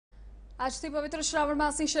આજથી પવિત્ર શ્રાવણ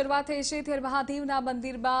માસની શરૂઆત થઈ છે ત્યારે મહાદેવના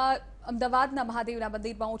મંદિરમાં અમદાવાદના મહાદેવના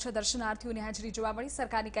મંદિરમાં ઓછા દર્શનાર્થીઓની હાજરી જોવા મળી।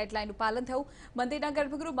 સરકારની ગાઈડલાઈનનું પાલન થયું। મંદિરના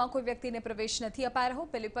ગર્ભગૃહમાં કોઈ વ્યક્તિને પ્રવેશ નથી અપાયો।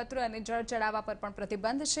 બિલીપત્ર અને જળ ચડાવવા પર પણ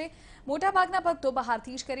પ્રતિબંધ છે। મોટાભાગના ભક્તો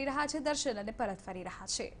બહારથી જ કરી રહ્યા છે દર્શન અને પરત ફરી રહ્યા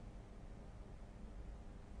છે।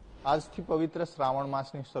 આજથી પવિત્ર શ્રાવણ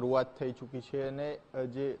માસની શરૂઆત થઈ ચૂકી છે અને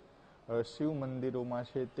જે શિવ મંદિરોમાં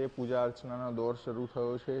છે તે પૂજા અર્ચનાનો દોર શરૂ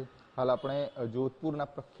થયો છે। હાલ આપણે જોધપુરના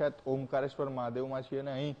પ્રખ્યાત ઓમકારેશ્વર મહાદેવમાં છીએ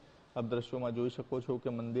અને અહીં આપ દ્રશ્યોમાં જોઈ શકો છો કે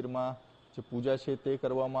મંદિરમાં જે પૂજા છે તે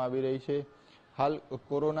કરવામાં આવી રહી છે। હાલ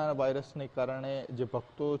કોરોના વાયરસને કારણે જે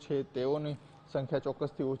ભક્તો છે તેઓની સંખ્યા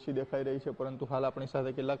ચોક્કસથી ઓછી દેખાઈ રહી છે, પરંતુ હાલ આપણી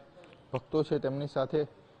સાથે કેટલાક ભક્તો છે તેમની સાથે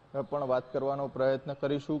પણ વાત કરવાનો પ્રયત્ન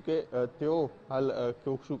કરીશું કે તેઓ હાલ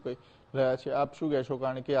શું કહી રહ્યા છે। આપ શું કહેશો,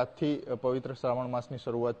 કારણ કે આજથી પવિત્ર શ્રાવણ માસની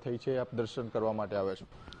શરૂઆત થઈ છે, આપ દર્શન કરવા માટે આવ્યા છો?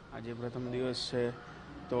 આજે પ્રથમ દિવસ છે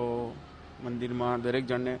તો મંદિરમાં દરેક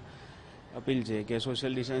જણને અપીલ છે કે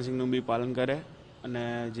સોશિયલ ડિસ્ટન્સિંગનું બી પાલન કરે અને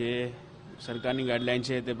જે સરકારની ગાઈડલાઈન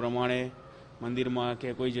છે તે પ્રમાણે મંદિરમાં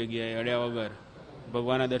કે કોઈ જગ્યાએ અડ્યા વગર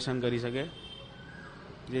ભગવાનના દર્શન કરી શકે,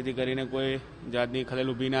 જેથી કરીને કોઈ જાતની ખલેલ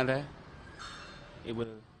ઊભી ના થાય। એ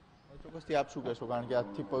બધું ચોક્કસથી આપ શું કહેશો, કારણ કે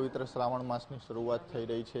આજથી પવિત્ર શ્રાવણ માસની શરૂઆત થઈ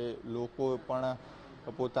રહી છે, લોકો પણ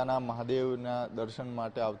પોતાના મહાદેવના દર્શન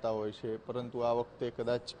માટે આવતા હોય છે, પરંતુ આ વખતે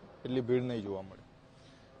કદાચ એટલી ભીડ નહીં જોવા મળે?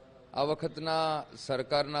 આ વખતના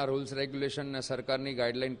સરકારના રૂલ્સ રેગ્યુલેશન અને સરકારની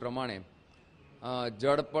ગાઈડલાઈન પ્રમાણે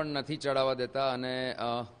જળ પણ નથી ચડાવવા દેતા અને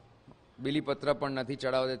બિલીપત્ર પણ નથી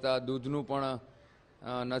ચડાવવા દેતા, દૂધનું પણ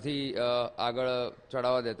નથી આગળ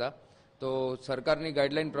ચડાવવા દેતા। તો સરકારની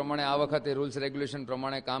ગાઈડલાઈન પ્રમાણે આ વખતે રૂલ્સ રેગ્યુલેશન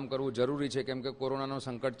પ્રમાણે કામ કરવું જરૂરી છે, કેમ કે કોરોનાનો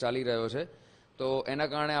સંકટ ચાલી રહ્યો છે। તો એના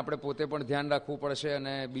કારણે આપણે પોતે પણ ધ્યાન રાખવું પડશે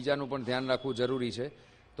અને બીજાનું પણ ધ્યાન રાખવું જરૂરી છે।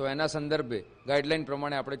 તો એના સંદર્ભે ગાઈડલાઈન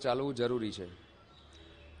પ્રમાણે આપણે ચાલવું જરૂરી છે।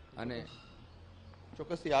 અને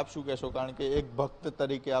ચોક્કસથી આપ શું કહેશો, કારણ કે એક ભક્ત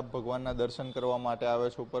તરીકે આપ ભગવાનના દર્શન કરવા માટે આવે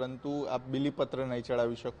છો, પરંતુ આપ બિલીપત્ર નહીં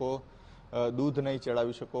ચડાવી શકો, દૂધ નહીં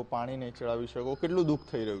ચડાવી શકો, પાણી નહીં ચડાવી શકો, કેટલું દુઃખ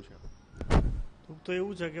થઈ રહ્યું છે? દુઃખ તો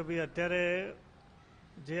એવું છે કે ભાઈ અત્યારે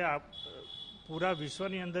જે પૂરા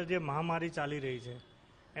વિશ્વની અંદર જે મહામારી ચાલી રહી છે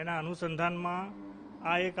એના અનુસંધાનમાં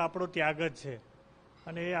આ એક આપણો ત્યાગ જ છે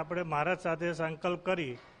અને એ આપણે મહારાજ સાથે સંકલ્પ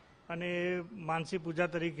કરી અને માનસી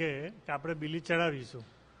પૂજા તરીકે કે આપણે બીલી ચડાવીશું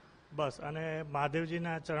બસ, અને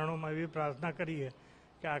મહાદેવજીના ચરણોમાં એવી પ્રાર્થના કરીએ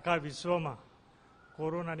કે આખા વિશ્વમાં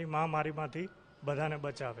કોરોનાની મહામારીમાંથી બધાને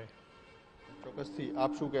બચાવે। ચોક્કસથી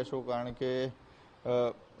આપ શું કહેશો, કારણ કે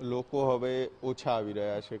લોકો હવે ઓછા આવી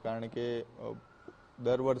રહ્યા છે, કારણ કે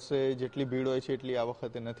દર વર્ષે જેટલી ભીડ હોય છે એટલી આ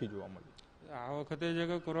વખતે નથી જોવા મળી? આ વખતે જે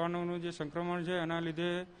કે કોરોનાનું જે સંક્રમણ છે એના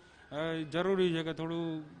લીધે જરૂરી છે કે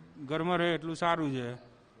થોડું ઘરમાં રહે એટલું સારું છે,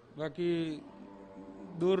 બાકી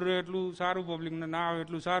દૂર રહે એટલું સારું, પબ્લિકને ના આવે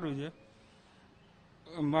એટલું સારું છે।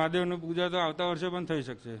 મહાદેવની પૂજા તો આવતા વર્ષે પણ થઈ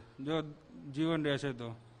શકશે જો જીવન રહેશે તો।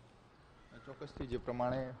 ચોક્કસથી જે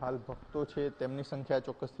પ્રમાણે હાલ ભક્તો છે તેમની સંખ્યા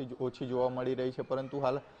ચોક્કસથી ઓછી જોવા મળી રહી છે, પરંતુ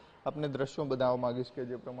હાલ આપને દ્રશ્યો બતાવવા માંગીશ કે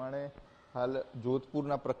જે પ્રમાણે હાલ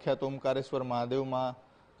જોધપુરના પ્રખ્યાત ઓમકારેશ્વર મહાદેવમાં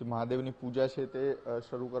જે મહાદેવની પૂજા છે તે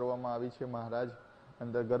શરૂ કરવામાં આવી છે। મહારાજ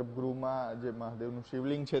અંદર ગર્ભગૃહમાં જે મહાદેવનું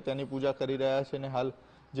શિવલિંગ છે તેની પૂજા કરી રહ્યા છે અને હાલ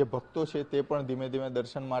જે ભક્તો છે તે પણ ધીમે ધીમે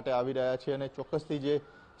દર્શન માટે આવી રહ્યા છે અને ચોક્કસથી જે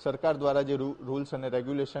સરકાર દ્વારા જે રૂલ્સ અને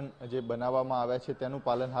રેગ્યુલેશન જે બનાવવામાં આવ્યા છે તેનું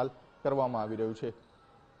પાલન હાલ કરવામાં આવી રહ્યું છે।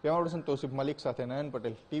 કેમેરા પર્સન તૌસીફ મલિક સાથે નયન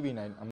પટેલ, TV9।